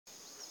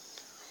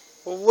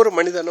ஒவ்வொரு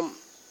மனிதனும்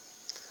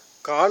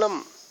காலம்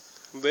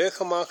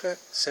வேகமாக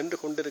சென்று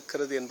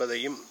கொண்டிருக்கிறது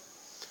என்பதையும்,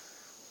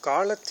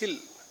 காலத்தில்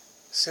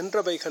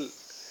சென்றவைகள்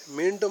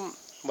மீண்டும்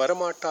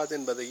வரமாட்டாது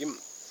என்பதையும்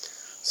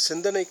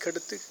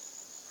சிந்தனைக்கெடுத்து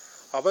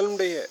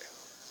அவனுடைய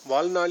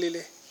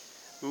வாழ்நாளிலே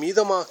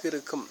மீதமாக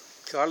இருக்கும்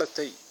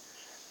காலத்தை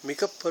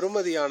மிக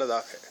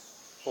பெறுமதியானதாக,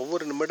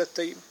 ஒவ்வொரு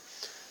நிமிடத்தையும்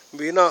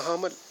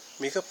வீணாகாமல்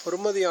மிக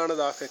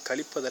பெறுமதியானதாக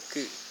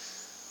கழிப்பதற்கு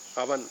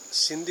அவன்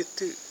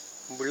சிந்தித்து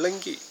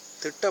விளங்கி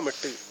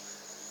திட்டமிட்டு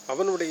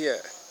அவனுடைய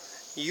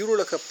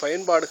ஈருலக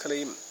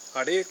பயன்பாடுகளையும்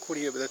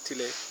அடையக்கூடிய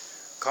விதத்திலே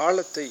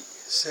காலத்தை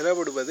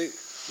செலவிடுவது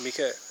மிக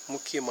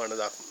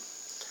முக்கியமானதாகும்.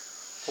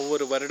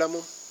 ஒவ்வொரு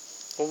வருடமும்,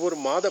 ஒவ்வொரு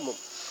மாதமும்,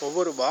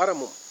 ஒவ்வொரு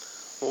வாரமும்,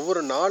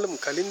 ஒவ்வொரு நாளும்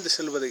கழிந்து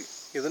செல்வது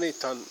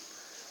இதனைத்தான்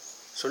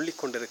சொல்லிக்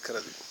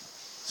கொண்டிருக்கிறது.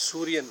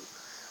 சூரியன்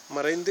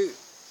மறைந்து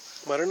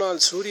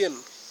மறுநாள் சூரியன்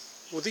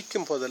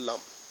உதிக்கும்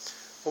போதெல்லாம்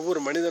ஒவ்வொரு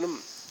மனிதனும்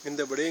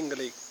இந்த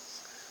விடயங்களை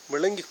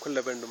விளங்கிக் கொள்ள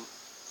வேண்டும்,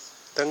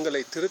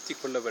 தங்களை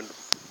திருத்திக் கொள்ள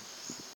வேண்டும்.